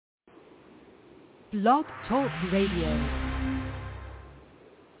Blog Talk Radio.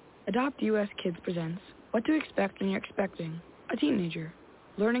 Adopt US Kids presents What to Expect When You're Expecting a Teenager,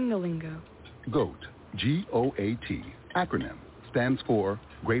 Learning the Lingo. GOAT, G-O-A-T, acronym, stands for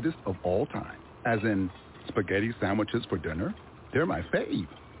Greatest of All Time, as in spaghetti sandwiches for dinner. They're my fave.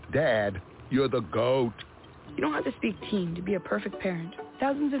 Dad, you're the GOAT. You don't have to speak teen to be a perfect parent.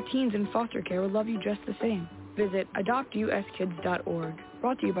 Thousands of teens in foster care will love you just the same. Visit adoptuskids.org.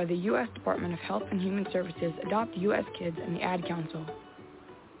 Brought to you by the U.S. Department of Health and Human Services, Adopt U.S. Kids, and the Ad Council.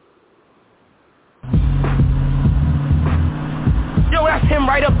 Yo, that's him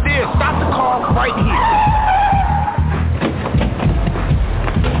right up there. Stop the car right here.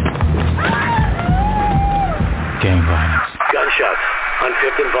 Gang violence. Gunshots on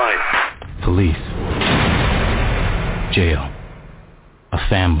 5th and Vine. Police. Jail. A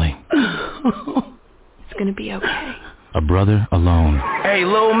family. It's gonna be okay. A brother alone. Hey,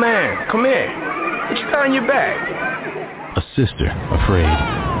 little man, come here. What you got in your bag? A sister afraid.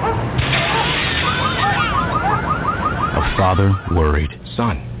 A father worried.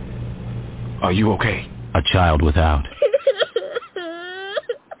 Son, are you okay? A child without.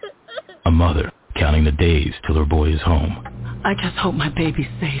 A mother counting the days till her boy is home. I just hope my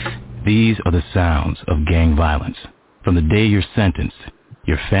baby's safe. These are the sounds of gang violence. From the day you're sentenced,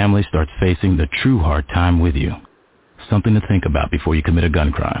 your family starts facing the true hard time with you. Something to think about before you commit a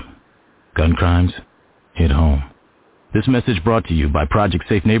gun crime. Gun crimes hit home. This message brought to you by Project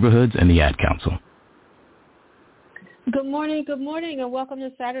Safe Neighborhoods and the Ad Council. Good morning, and welcome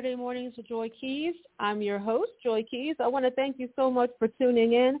to Saturday Mornings with Joy Keys. I'm your host, Joy Keys. I want to thank you so much for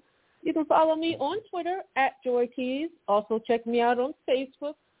tuning in. You can follow me on Twitter at Joy Keys. Also check me out on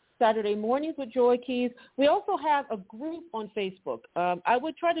Facebook, Saturday Mornings with Joy Keys. We also have a group on Facebook. I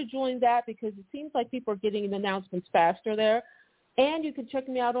would try to join that because it seems like people are getting the announcements faster there. And you can check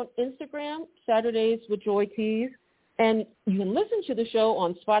me out on Instagram, Saturdays with Joy Keys. And you can listen to the show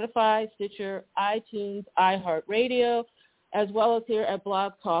on Spotify, Stitcher, iTunes, iHeartRadio, as well as here at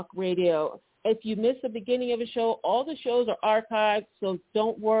Blog Talk Radio. If you miss the beginning of a show, all the shows are archived, so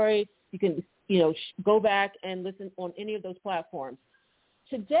don't worry. You can, go back and listen on any of those platforms.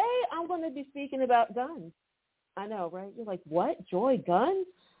 Today, I'm going to be speaking about guns. I know, right? You're like, what? Joy, guns?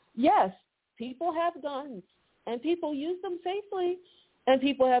 Yes, people have guns, and people use them safely. And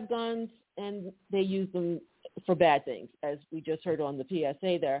people have guns, and they use them for bad things, as we just heard on the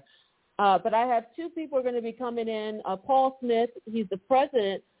PSA there. But I have two people who are going to be coming in. Paul Smith, he's the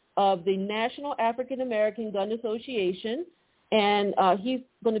president of the National African American Gun Association, and he's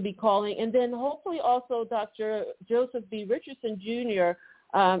going to be calling. And then hopefully also Dr. Joseph B. Richardson, Jr.,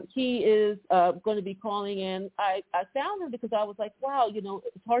 he is going to be calling in. I found him because I was like, wow,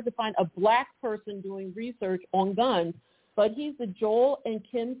 it's hard to find a black person doing research on guns. But he's the Joel and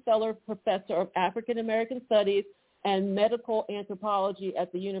Kim Feller Professor of African American Studies and Medical Anthropology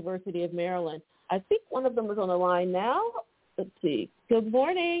at the University of Maryland. I think one of them is on the line now. Let's see. Good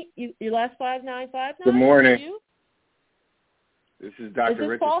morning. Your last 5959. Good morning. This is Dr.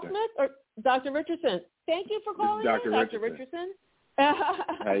 Richardson. Is this Paul Smith or Dr. Richardson? Thank you for calling in, Dr. Richardson.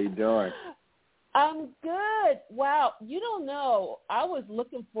 How you doing? I'm good. Wow. You don't know. I was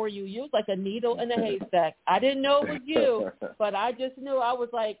looking for you. You was like a needle in a haystack. I didn't know it was you, but I just knew. I was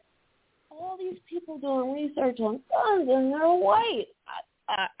like, all these people doing research on guns and they're white.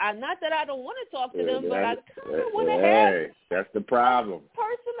 I not that I don't want to talk to them, but I kind of want to have. Hey, that's the problem.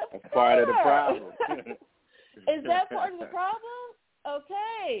 That's part of the problem. Is that part of the problem?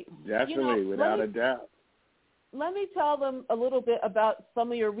 Okay. Definitely, without a doubt. Let me tell them a little bit about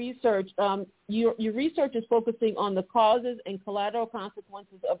some of your research. Your research is focusing on the causes and collateral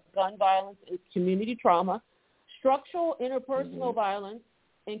consequences of gun violence and community trauma, structural interpersonal violence,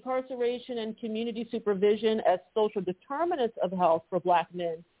 incarceration and community supervision as social determinants of health for black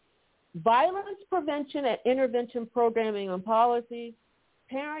men, violence prevention and intervention programming and policies,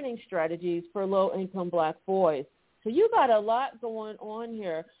 parenting strategies for low-income black boys. So you got a lot going on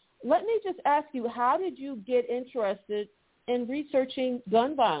here. Let me just ask you, how did you get interested in researching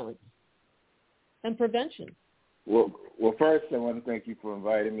gun violence and prevention? Well, first I want to thank you for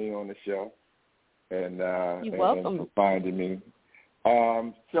inviting me on the show, and you're welcome. And for finding me.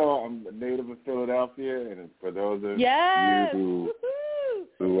 So I'm a native of Philadelphia, and for those of you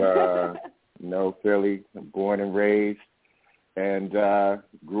who know Philly, I'm born and raised, and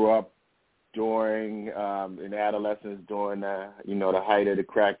grew up during in adolescence during the height of the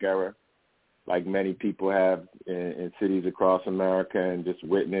crack era, like many people have in cities across America, and just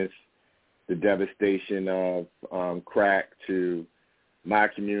witnessed the devastation of crack to my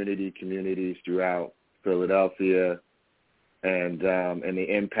communities throughout Philadelphia, and the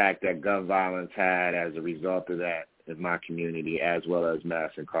impact that gun violence had as a result of that in my community, as well as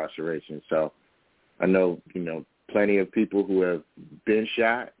mass incarceration. So I know, plenty of people who have been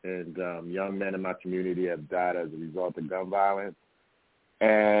shot, and young men in my community have died as a result of gun violence.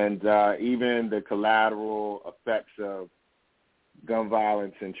 And even the collateral effects of gun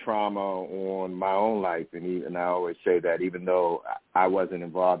violence and trauma on my own life. And I always say that even though I wasn't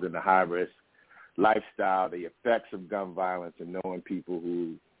involved in the high-risk lifestyle, the effects of gun violence and knowing people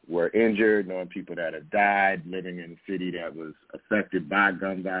who were injured, knowing people that have died, living in a city that was affected by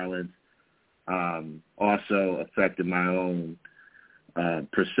gun violence, also affected my own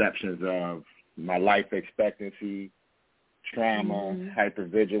perceptions of my life expectancy, trauma,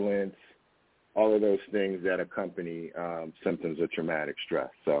 hypervigilance, all of those things that accompany symptoms of traumatic stress.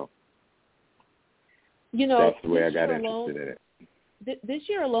 So that's the way I got interested in it. This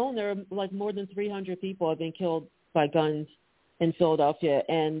year alone, there are like more than 300 people have been killed by guns in Philadelphia.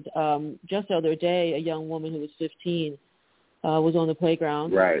 And just the other day, a young woman who was 15 was on the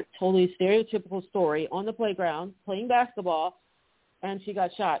playground. Right. Totally stereotypical story, on the playground, playing basketball, and she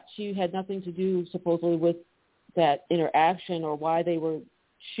got shot. She had nothing to do, supposedly, with that interaction or why they were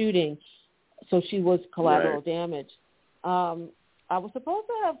shooting. So she was collateral damage. I was supposed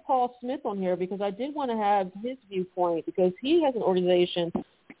to have Paul Smith on here because I did want to have his viewpoint, because he has an organization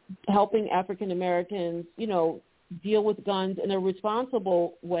helping African Americans, deal with guns in a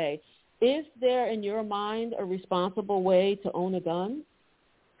responsible way. Is there, in your mind, a responsible way to own a gun?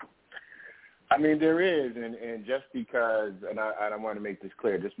 I mean, there is, and just because, and I want to make this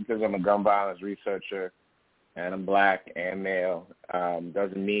clear, just because I'm a gun violence researcher and I'm black and male,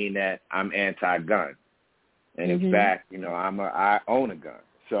 doesn't mean that I'm anti-gun. And in fact, I own a gun.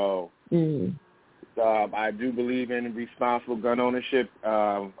 So I do believe in responsible gun ownership.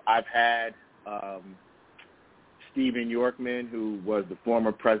 I've had Stephen Yorkman, who was the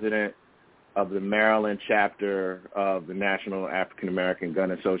former president of the Maryland chapter of the National African American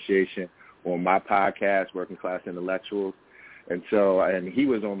Gun Association, on my podcast, Working Class Intellectuals. And he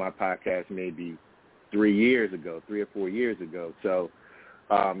was on my podcast maybe 3 or 4 years ago. So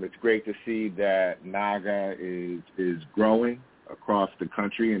it's great to see that NAGA is growing across the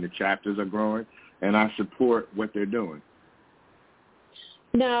country, and the chapters are growing, and I support what they're doing.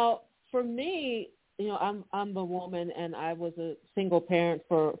 Now, for me, I'm a woman, and I was a single parent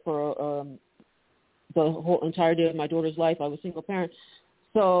for the whole entirety of my daughter's life. I was a single parent.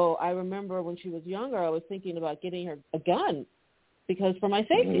 So I remember when she was younger, I was thinking about getting her a gun because for my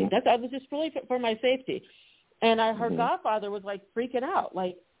safety. I was just really for my safety. And her godfather was like freaking out.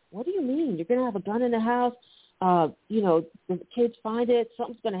 Like, what do you mean? You're going to have a gun in the house? The kids find it,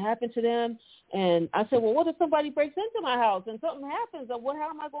 something's going to happen to them. And I said, well, what if somebody breaks into my house and something happens? How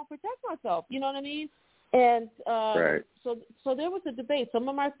am I going to protect myself? You know what I mean? And so there was a debate. Some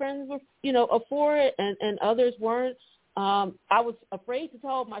of my friends were, for it, and others weren't. I was afraid to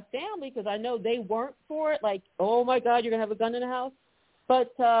tell my family because I know they weren't for it. Like, oh, my God, you're going to have a gun in the house?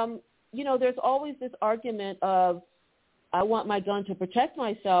 But, there's always this argument of I want my gun to protect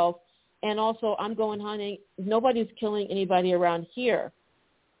myself, and also I'm going hunting. Nobody's killing anybody around here.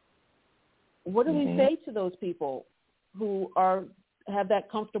 What do we say to those people who have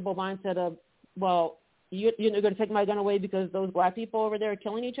that comfortable mindset of, well, you're going to take my gun away because those black people over there are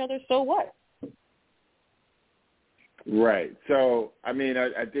killing each other? So what? Right. So, I mean,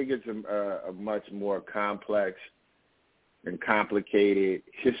 I think it's a much more complex and complicated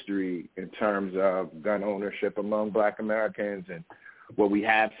history in terms of gun ownership among black Americans. And what we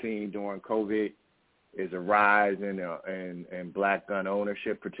have seen during COVID is a rise in black gun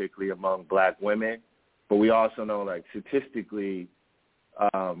ownership, particularly among black women. But we also know, like, statistically,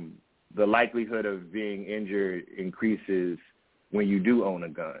 the likelihood of being injured increases when you do own a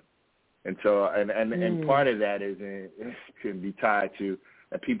gun. And so, and part of that can be tied to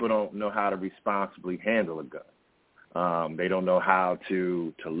that people don't know how to responsibly handle a gun. They don't know how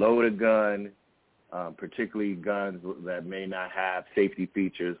to load a gun, particularly guns that may not have safety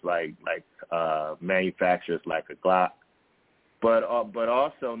features like manufacturers like a Glock, but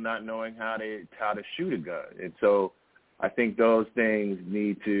also not knowing how to shoot a gun. And so, I think those things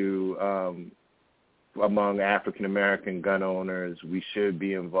need to. Among African American gun owners, we should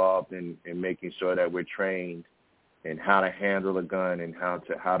be involved in making sure that we're trained in how to handle a gun and how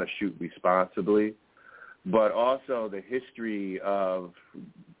to shoot responsibly. But also the history of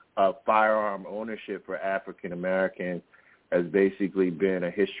firearm ownership for African Americans has basically been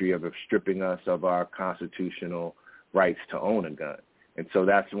a history of stripping us of our constitutional rights to own a gun. And so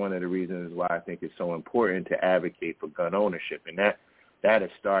that's one of the reasons why I think it's so important to advocate for gun ownership. And that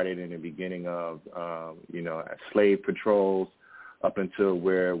has started in the beginning of, slave patrols up until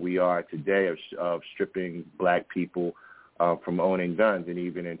where we are today of stripping black people from owning guns. And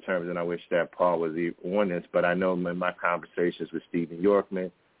even in terms, and I wish that Paul was on this, but I know in my conversations with Stephen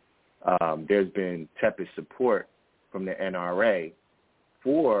Yorkman, there's been tepid support from the NRA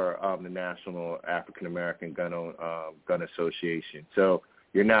for the National African American Gun Association. So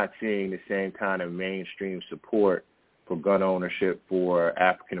you're not seeing the same kind of mainstream support for gun ownership for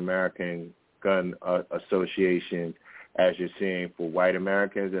African American gun associations as you're seeing for white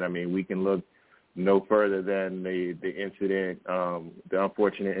Americans. And I mean, we can look no further than the incident, the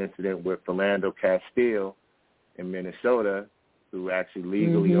unfortunate incident with Philando Castile in Minnesota, who actually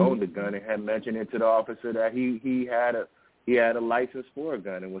legally owned a gun and had mentioned it to the officer that he had a license for a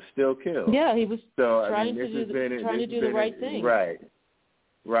gun and was still killed. Yeah, he was trying to do the right thing.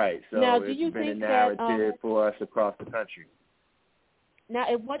 Right. So now, do it's you been think a narrative for us across the country.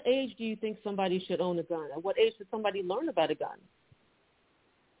 Now, at what age do you think somebody should own a gun? At what age should somebody learn about a gun?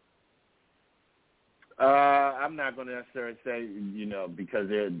 I'm not going to necessarily say, because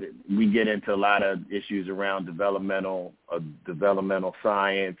we get into a lot of issues around developmental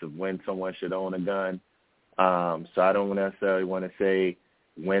science of when someone should own a gun. So I don't necessarily want to say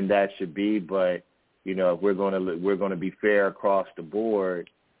when that should be, but if we're going to be fair across the board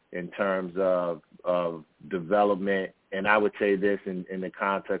in terms of development, and I would say this in the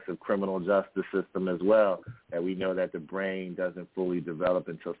context of criminal justice system as well, that we know that the brain doesn't fully develop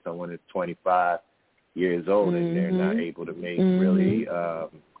until someone is 25 years old and they're not able to make really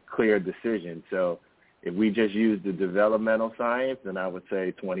clear decisions. So if we just use the developmental science, then I would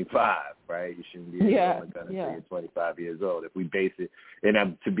say 25, right? You shouldn't be able to own a gun until you're 25 years old. If we base it,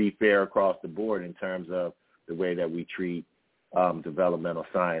 and to be fair across the board in terms of the way that we treat developmental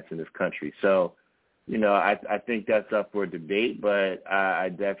science in this country. So, I think that's up for debate, but I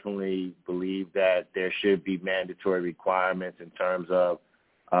definitely believe that there should be mandatory requirements in terms of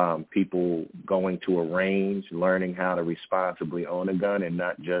people going to a range, learning how to responsibly own a gun and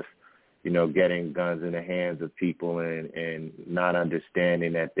not just, getting guns in the hands of people and not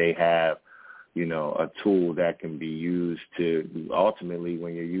understanding that they have, a tool that can be used to ultimately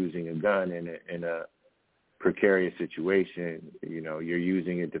when you're using a gun in a precarious situation, you're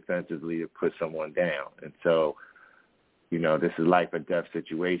using it defensively to put someone down. And so, this is life or death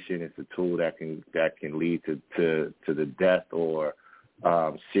situation. It's a tool that can lead to the death or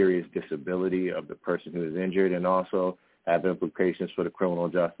serious disability of the person who is injured, and also have implications for the criminal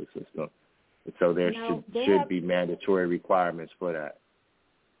justice system. And so there should be mandatory requirements for that.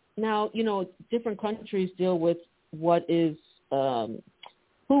 Now, different countries deal with what is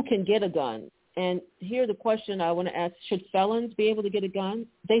who can get a gun. And here the question I want to ask, should felons be able to get a gun?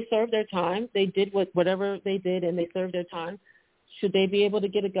 They served their time. They did whatever they did, and they served their time. Should they be able to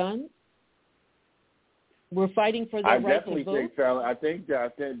get a gun? We're fighting for their right to vote. I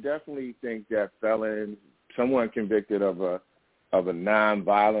definitely think that felons, someone convicted of a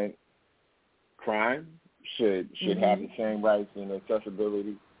nonviolent crime, should have the same rights and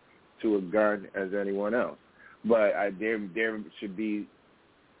accessibility to a gun as anyone else. But there should be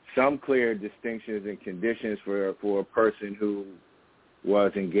some clear distinctions and conditions for a person who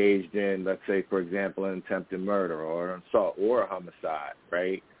was engaged in, let's say, for example, an attempted murder or an assault or a homicide,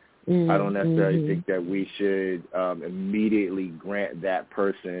 right? I don't necessarily think that we should immediately grant that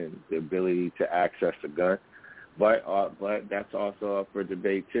person the ability to access a gun. But that's also up for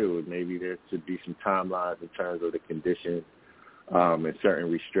debate, too. Maybe there should be some timelines in terms of the conditions and certain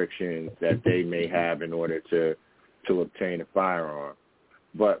restrictions that they may have in order to obtain a firearm.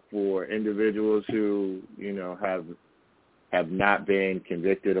 But for individuals who, have not been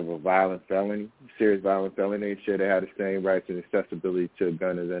convicted of a violent felony, serious violent felony, they should have the same rights and accessibility to a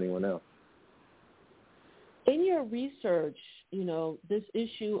gun as anyone else. In your research, this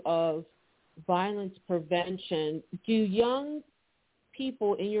issue of violence prevention, do young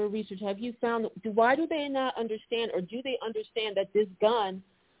people in your research, have you found, why do they not understand, or do they understand that this gun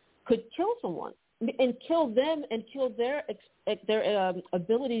could kill someone and kill them and kill their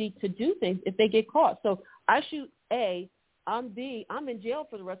ability to do things if they get caught? So I shoot A, I'm B, I'm in jail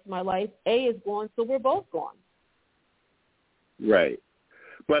for the rest of my life. A is gone, so we're both gone. Right.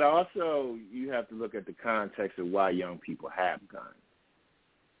 But also you have to look at the context of why young people have guns.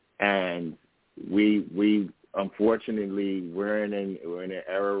 And we unfortunately, we're in an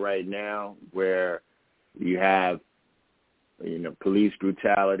era right now where you have, police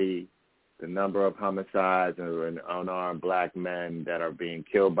brutality, the number of homicides and unarmed black men that are being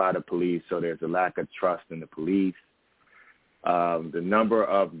killed by the police, so there's a lack of trust in the police. The number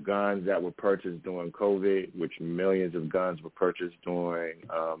of guns that were purchased during COVID, which millions of guns were purchased during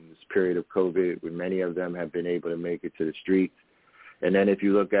this period of COVID, where many of them have been able to make it to the streets. And then if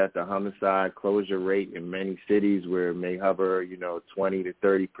you look at the homicide closure rate in many cities where it may hover, 20 to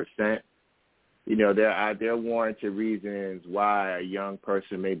 30%, there are warranted reasons why a young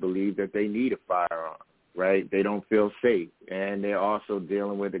person may believe that they need a firearm, right? They don't feel safe. And they're also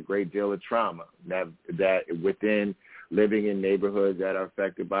dealing with a great deal of trauma that within living in neighborhoods that are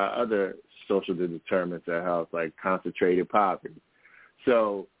affected by other social determinants of health, like concentrated poverty.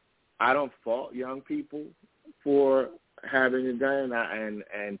 So I don't fault young people for having a gun.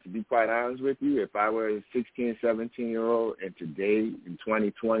 And to be quite honest with you, if I were a 16, 17-year-old and today in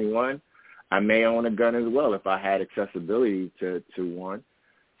 2021, I may own a gun as well if I had accessibility to one.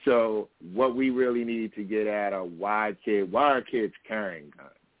 So what we really need to get at are why are kids carrying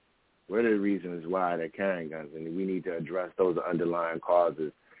guns? What are the reasons why they're carrying guns? And we need to address those underlying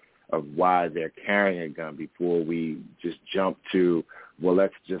causes of why they're carrying a gun before we just jump to, well,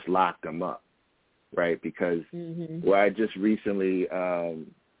 let's just lock them up, right? Because I just recently, I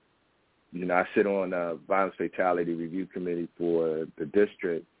sit on a violence fatality review committee for the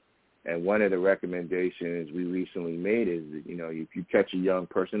district, and one of the recommendations we recently made is that, if you catch a young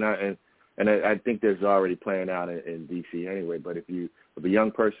person, and I think there's already playing out in D.C. anyway, but if a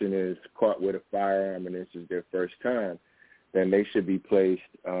young person is caught with a firearm and this is their first time, then they should be placed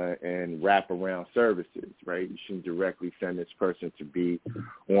in wraparound services, right? You shouldn't directly send this person to be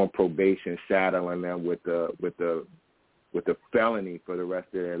on probation, saddling them with a felony for the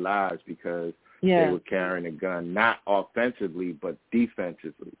rest of their lives because they were carrying a gun, not offensively but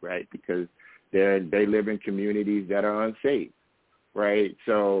defensively, right? Because they live in communities that are unsafe, right?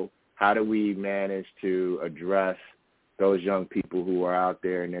 So how do we manage to address those young people who are out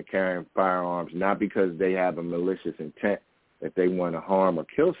there and they're carrying firearms, not because they have a malicious intent that they want to harm or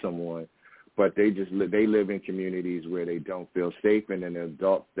kill someone, but they live in communities where they don't feel safe, and then the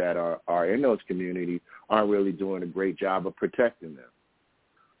adults that are in those communities aren't really doing a great job of protecting them.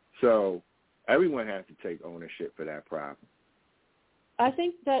 So everyone has to take ownership for that problem. I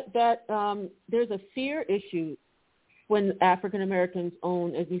think that there's a fear issue when African Americans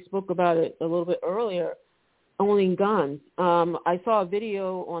own, as we spoke about it a little bit earlier, owning guns. I saw a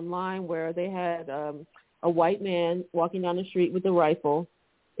video online where they had a white man walking down the street with a rifle.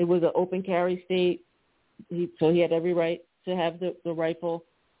 It was an open carry state, so he had every right to have the rifle.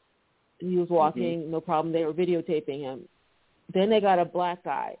 He was walking, no problem. They were videotaping him. Then they got a black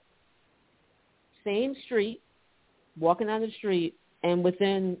guy, same street, walking down the street, and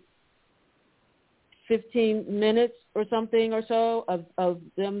within 15 minutes or something or so of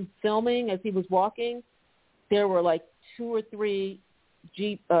them filming as he was walking, there were like 2 or 3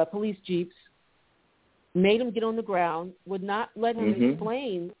 police jeeps, made him get on the ground, would not let him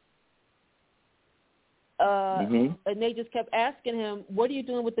explain, and they just kept asking him, what are you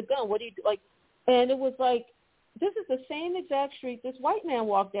doing with the gun? What do you do? And it was like, this is the same exact street this white man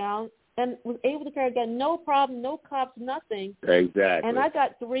walked down and was able to carry a gun, no problem, no cops, nothing. Exactly. And I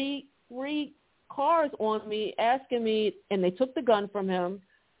got three cars on me asking me, and they took the gun from him.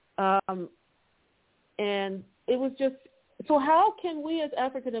 And it was just, so how can we as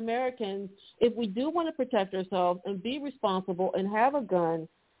African Americans, if we do want to protect ourselves and be responsible and have a gun,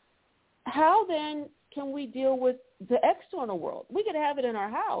 how then can we deal with the external world? We could have it in our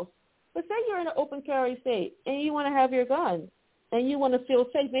house, but say you're in an open carry state and you want to have your gun and you want to feel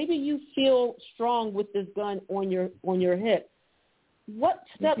safe. Maybe you feel strong with this gun on your hip. What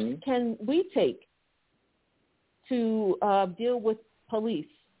steps can we take to deal with police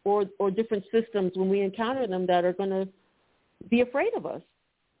or different systems when we encounter them that are going to be afraid of us?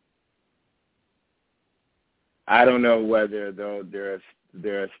 I don't know whether, though,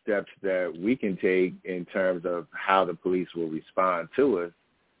 there are steps that we can take in terms of how the police will respond to us,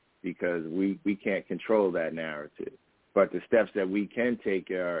 because we can't control that narrative. But the steps that we can take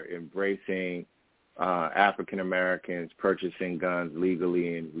are embracing African Americans purchasing guns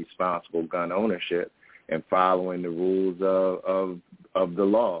legally and responsible gun ownership, and following the rules of the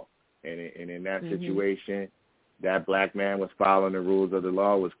law. And in that situation, that black man was following the rules of the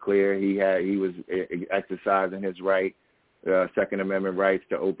law. Was clear. He was exercising his right, Second Amendment rights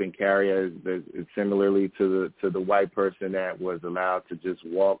to open carry, similarly to the white person that was allowed to just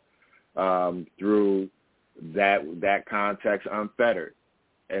walk through that context unfettered.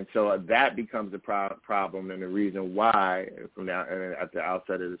 And so that becomes a problem, and the reason why, at the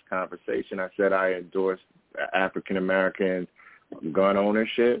outset of this conversation, I said I endorsed African American gun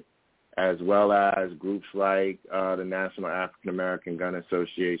ownership, as well as groups like the National African American Gun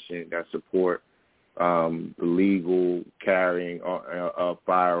Association that support the legal carrying of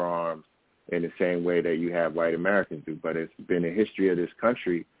firearms in the same way that you have white Americans do. But it's been a history of this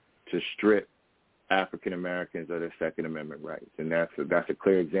country to strip African Americans of their Second Amendment rights, and that's a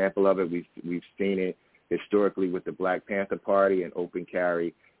clear example of it. We've seen it historically with the Black Panther Party and open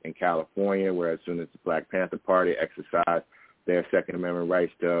carry in California, where as soon as the Black Panther Party exercised their Second Amendment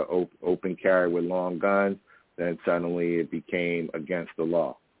rights to open carry with long guns, then suddenly it became against the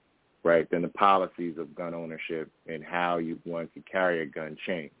law, right? Then the policies of gun ownership and how one could carry a gun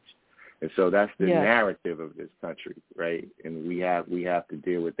changed. And so that's the narrative of this country, right? And we have to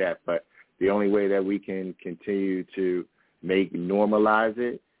deal with that. But the only way that we can continue to normalize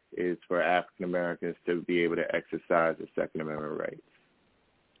it is for African Americans to be able to exercise their Second Amendment rights.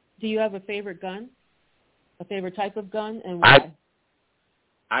 Do you have a favorite gun? A favorite type of gun, and why?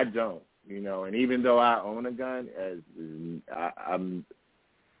 I don't, and even though I own a gun,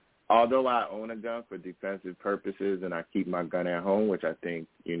 although I own a gun for defensive purposes and I keep my gun at home, which I think,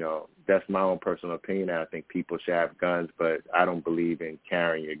 that's my own personal opinion. I think people should have guns, but I don't believe in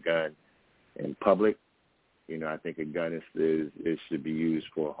carrying a gun in public. I think a gun should be used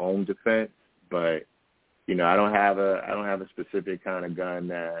for home defense, but I don't have a specific kind of gun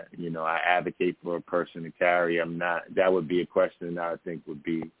that I advocate for a person to carry. That would be a question that I think would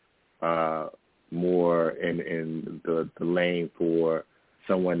be more in the lane for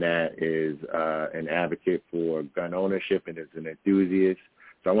someone that is an advocate for gun ownership and is an enthusiast.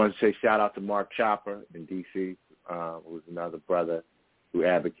 So I want to say shout out to Mark Chopper in D.C., who's another brother who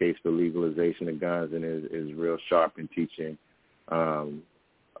advocates for legalization of guns and is real sharp in teaching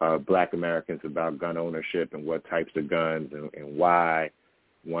Black Americans about gun ownership and what types of guns and why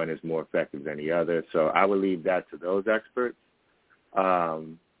one is more effective than the other. So I would leave that to those experts.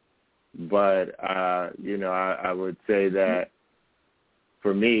 But I would say that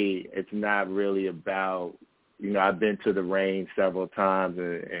for me, it's not really about, I've been to the range several times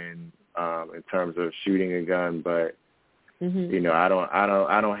and in terms of shooting a gun, but I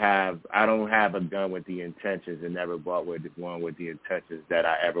don't have a gun with the intentions and never bought one with the intentions that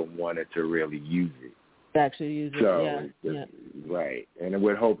I ever wanted to really use it. Actually use it, yeah. Right. And I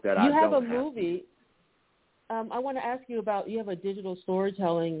would hope that you have a movie. I want to ask you about, you have a digital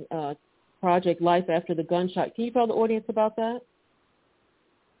storytelling project, Life After the Gunshot. Can you tell the audience about that?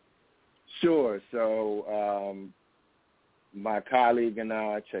 Sure. So my colleague and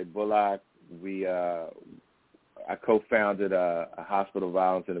I, Che Bullock, I co-founded a hospital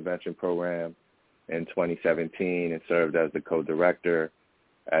violence intervention program in 2017 and served as the co-director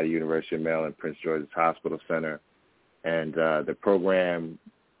at the University of Maryland Prince George's Hospital Center. And the program,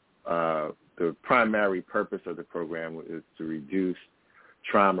 the primary purpose of the program is to reduce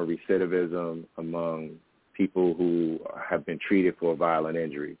trauma recidivism among people who have been treated for a violent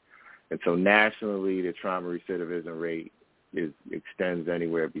injury. And so nationally, the trauma recidivism rate extends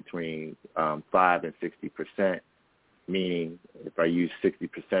anywhere between 5 and 60%, meaning if I use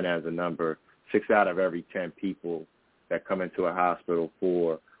 60% as a number, 6 out of every 10 people that come into a hospital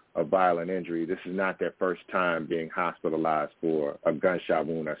for a violent injury, this is not their first time being hospitalized for a gunshot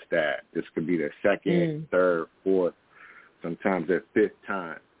wound or stab. This could be their second, third, fourth, sometimes their 5th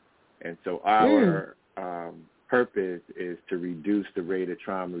time. And so our purpose is to reduce the rate of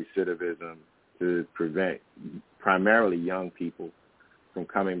trauma recidivism to prevent primarily young people from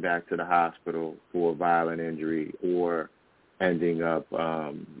coming back to the hospital for a violent injury or ending up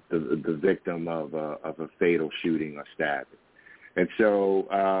the victim of a fatal shooting or stabbing. And so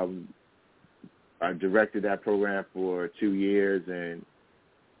I directed that program for 2 years and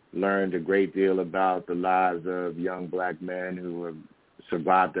learned a great deal about the lives of young Black men who have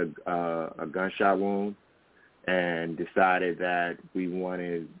survived a gunshot wound, and decided that we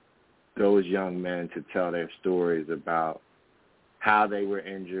wanted those young men to tell their stories about how they were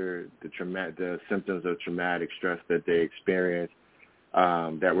injured, the symptoms of traumatic stress that they experienced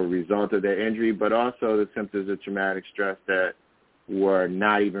that were a result of their injury, but also the symptoms of traumatic stress that were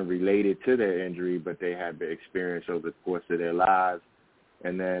not even related to their injury, but they had experienced over the course of their lives.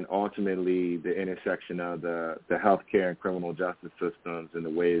 And then ultimately the intersection of the healthcare and criminal justice systems and the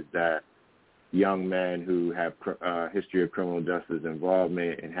ways that young men who have a history of criminal justice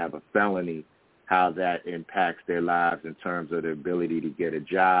involvement and have a felony, how that impacts their lives in terms of their ability to get a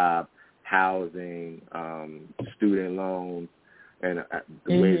job, housing, student loans, and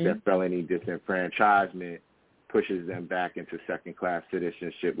the ways that felony disenfranchisement pushes them back into second-class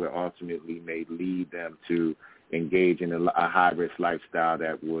citizenship, where ultimately may lead them to engage in a high-risk lifestyle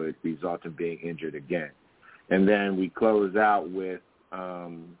that would result in being injured again. And then we close out with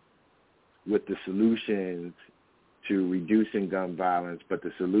the solutions to reducing gun violence, but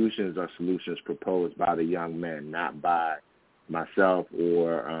the solutions are solutions proposed by the young men, not by myself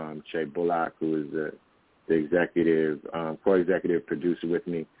or Che Bullock, who is the executive, co-executive producer with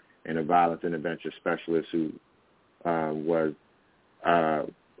me, and a violence intervention specialist who was,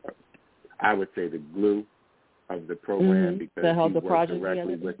 I would say, the glue of the program, because he worked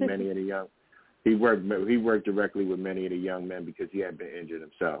directly with many of the young. He worked directly with many of the young men because he had been injured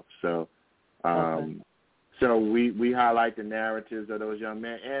himself. So, so we highlight the narratives of those young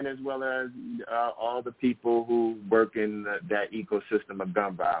men, and as well as all the people who work in that ecosystem of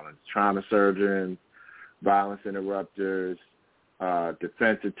gun violence: trauma surgeons, violence interrupters,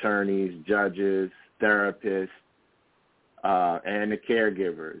 defense attorneys, judges, therapists, and the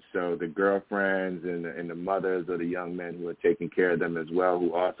caregivers. So the girlfriends and the mothers of the young men who are taking care of them as well,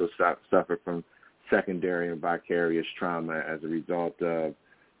 who also suffer from secondary and vicarious trauma as a result of,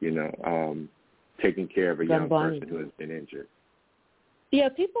 taking care of a young person who has been injured. Yeah,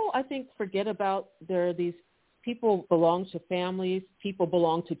 people, I think, forget about these people belong to families, people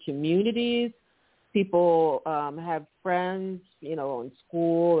belong to communities, people have friends, in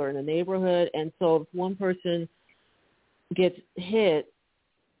school or in the neighborhood. And so if one person gets hit,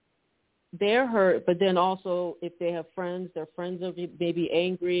 they're hurt, but then also if they have friends, their friends are maybe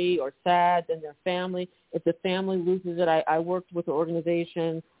angry or sad, then their family. If the family loses it, I worked with an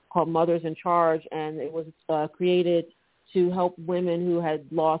organization called Mothers in Charge, and it was created to help women who had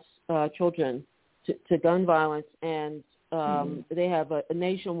lost children to gun violence. And they have a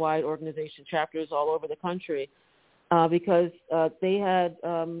nationwide organization, chapters all over the country, because they had,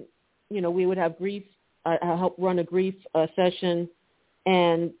 we would have grief. I helped run a grief session,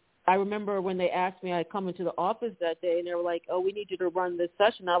 and I remember when they asked me, I come into the office that day, and they were like, "Oh, we need you to run this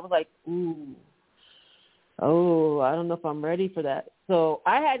session." I was like, I don't know if I'm ready for that. So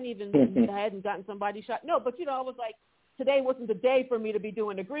I hadn't gotten somebody shot. No, but I was like, today wasn't the day for me to be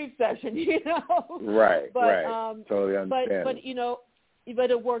doing a grief session, Right, but, right. Totally understand.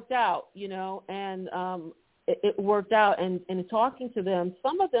 But it worked out, and it worked out. And talking to them,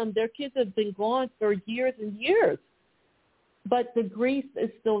 some of them, their kids have been gone for years and years, but the grief is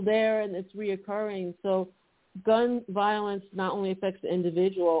still there and it's reoccurring. So gun violence not only affects the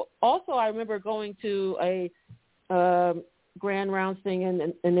individual. Also, I remember going to a Grand Rounds thing,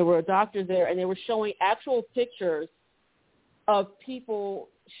 and there were doctors there, and they were showing actual pictures of people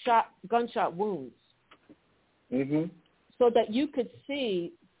gunshot wounds, so that you could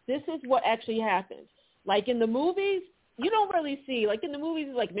see this is what actually happened. Like in the movies, you don't really see. Like in the movies,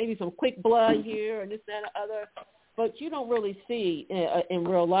 like maybe some quick blood here and this, that, and the other, but you don't really see in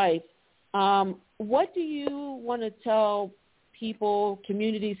real life. What do you want to tell people,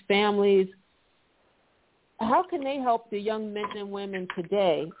 communities, families? How can they help the young men and women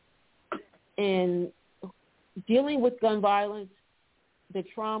today in dealing with gun violence, the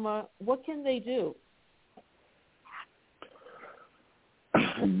trauma? What can they do?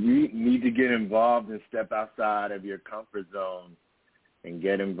 You need to get involved and step outside of your comfort zone and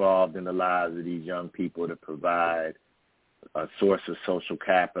get involved in the lives of these young people to provide a source of social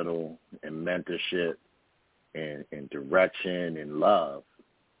capital and mentorship and direction and love,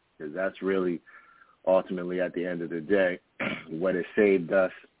 because that's really ultimately at the end of the day what has saved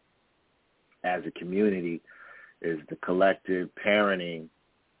us as a community is the collective parenting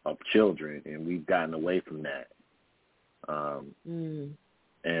of children, and we've gotten away from that.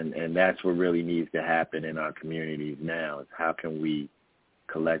 And that's what really needs to happen in our communities now, is how can we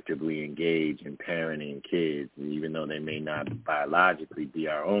collectively engage in parenting kids, even though they may not biologically be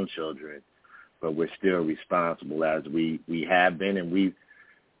our own children, but we're still responsible as we have been, and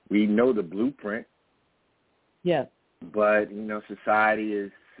we know the blueprint. Yeah. But society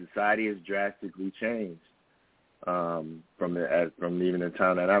has drastically changed from even the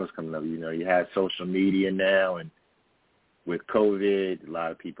time that I was coming up. You have social media now, and with COVID, a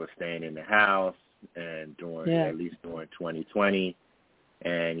lot of people are staying in the house, and at least during 2020.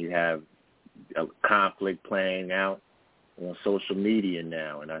 And you have a conflict playing out on social media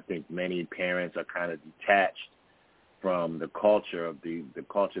now, and I think many parents are kind of detached from the culture of the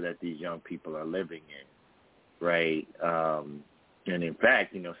culture that these young people are living in, right? And in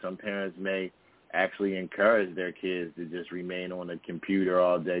fact, some parents may actually encourage their kids to just remain on a computer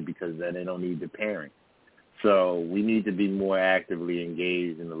all day because then they don't need to parent. So we need to be more actively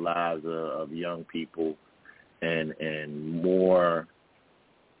engaged in the lives of young people, and more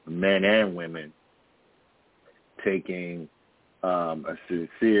men and women taking a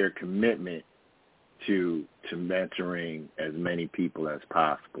sincere commitment to mentoring as many people as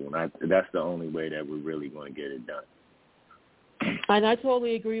possible. And that's the only way that we're really going to get it done. And I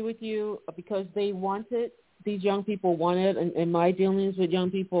totally agree with you, because they want it. these young people wanted, and my dealings with young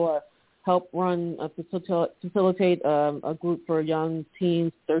people help run, facilitate a group for young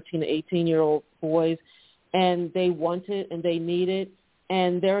teens, 13 to 18-year-old boys, and they want it and they need it,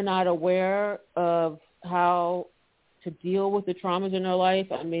 and they're not aware of how to deal with the traumas in their life.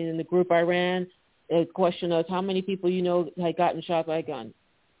 I mean, in the group I ran, the question was, how many people you know had gotten shot by a gun?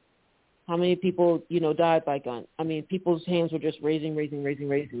 How many people, you know, died by gun? I mean, people's hands were just raising.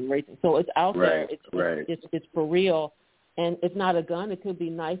 So it's out there. It's for real. And it's not a gun. It could be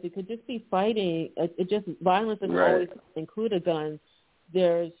knife. It could just be fighting. It just, violence doesn't always include a gun.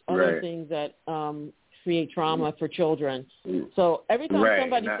 There's other things that create trauma for children. So every time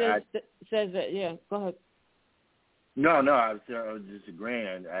somebody says that, yeah, go ahead. No, I was just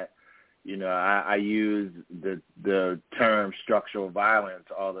agreeing. I use the term structural violence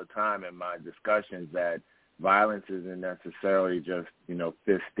all the time in my discussions, that violence isn't necessarily just,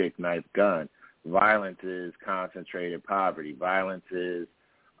 fist, stick, knife, gun. Violence is concentrated poverty. Violence is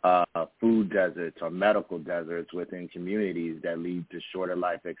food deserts or medical deserts within communities that lead to shorter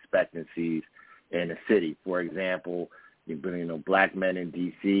life expectancies in the city. For example, black men in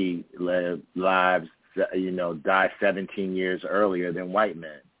D.C. live lives, die 17 years earlier than white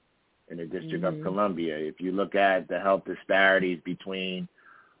men in the District of Columbia. If you look at the health disparities between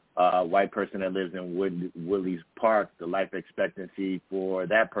a white person that lives in Woodley's Park, the life expectancy for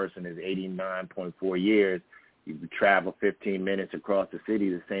that person is 89.4 years. You travel 15 minutes across the city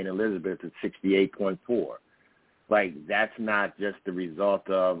to St. Elizabeth, it's 68.4. Like, that's not just the result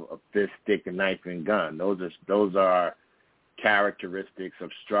of a fist, stick, and knife and gun. Those are characteristics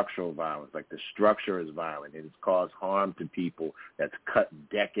of structural violence. Like, the structure is violent. It has caused harm to people that's cut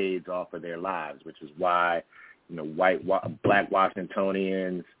decades off of their lives, which is why, black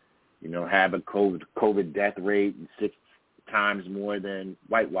Washingtonians, have a COVID death rate 6 times more than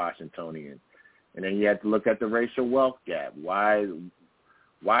white Washingtonians. And then you have to look at the racial wealth gap. Why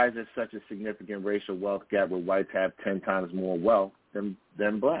is there such a significant racial wealth gap where whites have 10 times more wealth than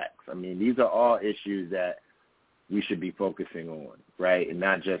blacks? I mean, these are all issues that we should be focusing on, right? And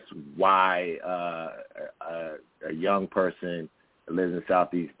not just why a young person that lives in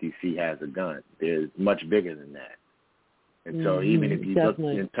Southeast D.C. has a gun. There's much bigger than that. And so even if you look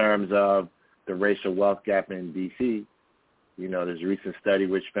in terms of the racial wealth gap in D.C., there's a recent study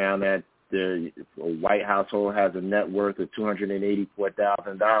which found that a white household has a net worth of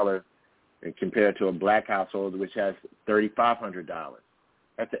 $284,000 and compared to a black household which has $3,500.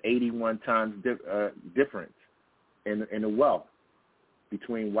 That's an 81 times difference in the wealth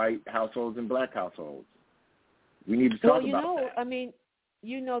between white households and black households. We need to talk about that. I mean,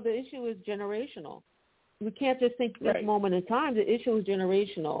 the issue is generational. We can't just think this moment in time. The issue is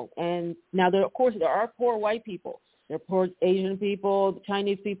generational. And now, there are poor white people. There are poor Asian people,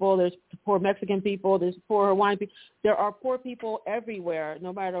 Chinese people. There's poor Mexican people. There's poor Hawaiian people. There are poor people everywhere,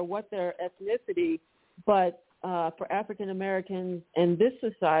 no matter what their ethnicity. But for African Americans in this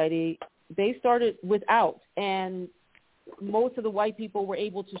society, they started without, and most of the white people were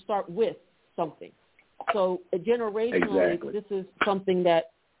able to start with something. So generationally, this is something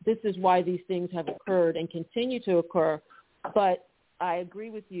this is why these things have occurred and continue to occur. But I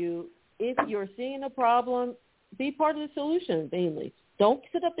agree with you. If you're seeing a problem, be part of the solution, mainly. Don't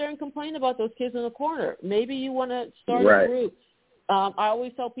sit up there and complain about those kids in the corner. Maybe you want to start a group. I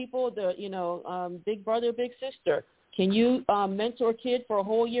always tell people, big brother, big sister. Can you mentor a kid for a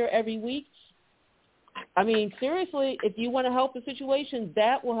whole year every week? I mean, seriously, if you want to help a situation,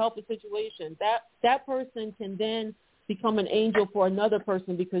 that will help a situation. That person can then become an angel for another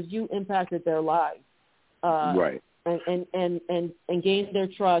person because you impacted their lives. And gained their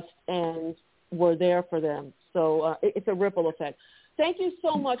trust and were there for them. So it's a ripple effect. Thank you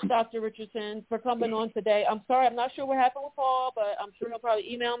so much, Dr. Richardson, for coming on today. I'm sorry, I'm not sure what happened with Paul, but I'm sure he'll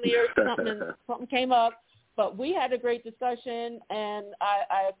probably email me or something, and something came up. But we had a great discussion, and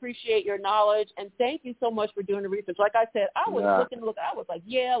I appreciate your knowledge. And thank you so much for doing the research. Like I said, I was I was like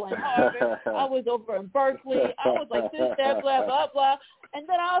Yale and Harvard. I was over in Berkeley. I was like this, that, blah, blah, blah. And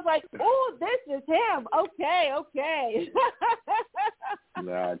then I was like, oh, this is him. Okay.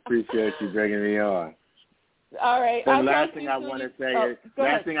 No, I appreciate you bringing me on. All right. The last thing I want to say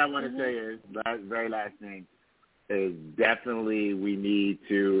is, very last thing, is definitely we need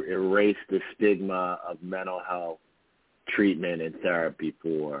to erase the stigma of mental health treatment and therapy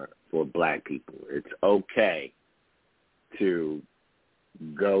for black people. It's okay to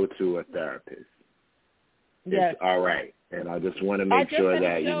go to a therapist. Yes. It's all right. And I just want to make sure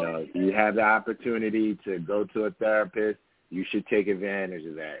that, if you have the opportunity to go to a therapist, you should take advantage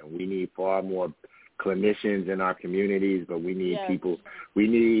of that. And we need far more clinicians in our communities, but we need people. We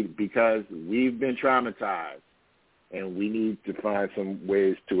need, because we've been traumatized, and we need to find some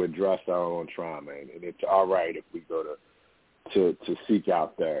ways to address our own trauma. And it's all right if we go to seek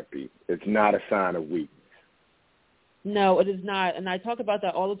out therapy. It's not a sign of weakness. No, it is not. And I talk about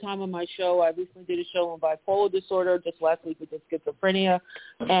that all the time on my show. I recently did a show on bipolar disorder. Just last week we did schizophrenia,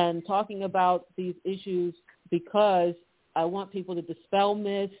 and talking about these issues because I want people to dispel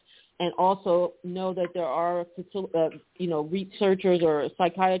myths and also know that there are, researchers or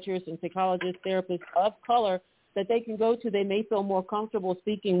psychiatrists and psychologists, therapists of color that they can go to, they may feel more comfortable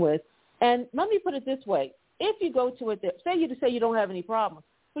speaking with. And let me put it this way. If you go to say you don't have any problems,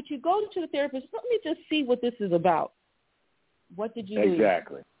 but you go to the therapist, let me just see what this is about. What did you lose?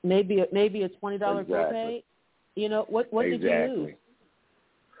 Exactly. Maybe a $20 copay. What did you lose?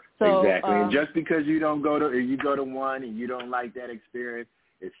 So, exactly. And just because you go to one and you don't like that experience,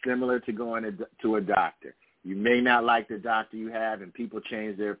 it's similar to going to a doctor. You may not like the doctor you have, and people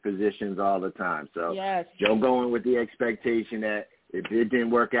change their physicians all the time. So don't go in with the expectation that if it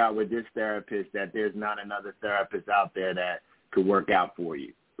didn't work out with this therapist, that there's not another therapist out there that could work out for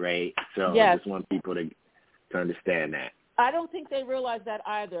you, right? So I just want people to understand that. I don't think they realize that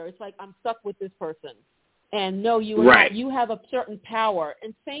either. It's like, I'm stuck with this person. And no, you have a certain power.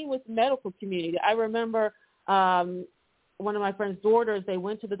 And same with the medical community. I remember one of my friend's daughters, they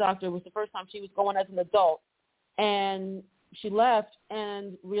went to the doctor. It was the first time she was going as an adult. And she left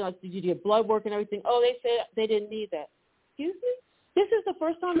and realized, did you get blood work and everything? Oh, they said they didn't need that. Excuse me? This is the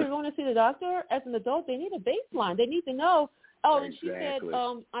first time they're going to see the doctor as an adult. They need a baseline. They need to know. Oh, and she said,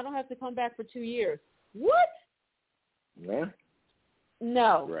 I don't have to come back for 2 years. What? Yeah.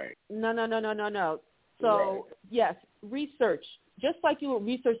 No. Right. No. So, yes, research. Just like you would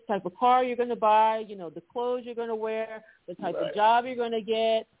research the type of car you're going to buy, the clothes you're going to wear, the type of job you're going to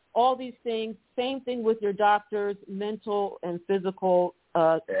get, all these things. Same thing with your doctors, mental and physical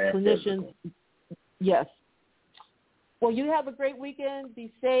clinicians. Yes. Well, you have a great weekend.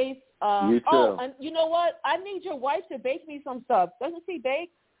 Be safe. You too. Oh, and you know what? I need your wife to bake me some stuff. Doesn't she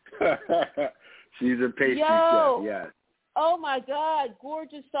bake? She's a pastry chef, yes. Oh my God,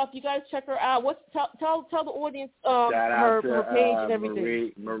 gorgeous stuff! You guys check her out. Tell the audience Shout out to, her page and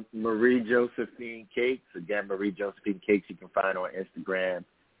everything. Marie Josephine Cakes. Again, Marie Josephine Cakes. You can find her on Instagram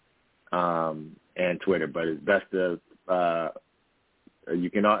and Twitter. But it's best to you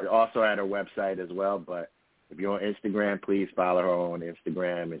can also add her website as well. But if you're on Instagram, please follow her on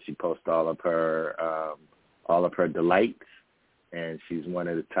Instagram, and she posts all of her delights. And she's one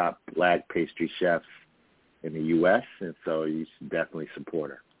of the top Black pastry chefs in the U.S., and so you should definitely support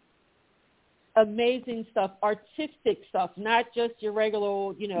her. Amazing stuff, artistic stuff, not just your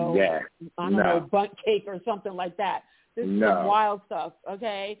regular, bundt cake or something like that. This is some wild stuff,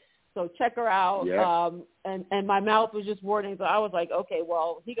 okay? So check her out. Yeah. And my mouth was just watering, so I was like, okay,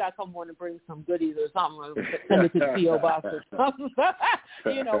 well, he got to come on and bring some goodies or something, send it to the P.O. box or something.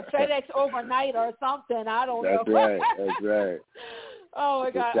 FedEx overnight or something. I don't know. That's right. Oh,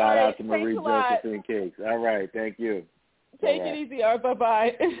 my God. Shout out to Marie Josephine Cakes. All right. Thank you. Take it easy. All right.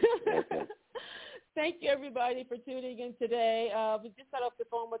 Bye-bye. Okay. Thank you, everybody, for tuning in today. We just got off the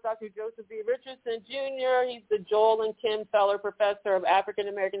phone with Dr. Joseph B. Richardson, Jr. He's the Joel and Kim Feller Professor of African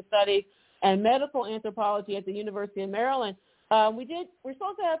American Studies and Medical Anthropology at the University of Maryland. We're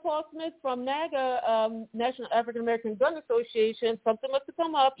supposed to have Paul Smith from NAGA, National African American Gun Association. Something must have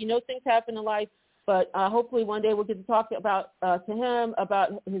come up. Things happen in life. But hopefully one day we'll get to talk to him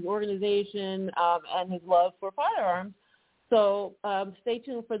about his organization and his love for firearms. So stay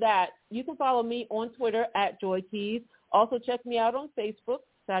tuned for that. You can follow me on Twitter at Joy Keys. Also check me out on Facebook,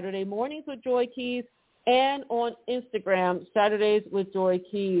 Saturday Mornings with Joy Keys, and on Instagram, Saturdays with Joy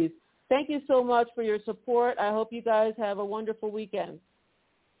Keys. Thank you so much for your support. I hope you guys have a wonderful weekend.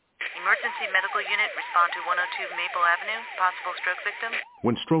 Emergency medical unit, respond to 102 Maple Avenue, possible stroke victim.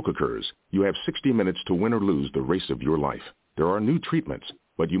 When stroke occurs, you have 60 minutes to win or lose the race of your life. There are new treatments,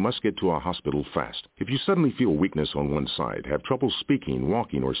 but you must get to a hospital fast. If you suddenly feel weakness on one side, have trouble speaking,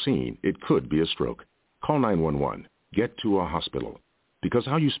 walking, or seeing, it could be a stroke. Call 911. Get to a hospital. Because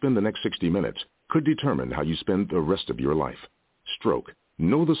how you spend the next 60 minutes could determine how you spend the rest of your life. Stroke.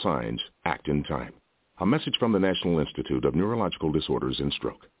 Know the signs. Act in time. A message from the National Institute of Neurological Disorders and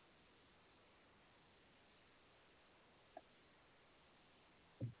Stroke.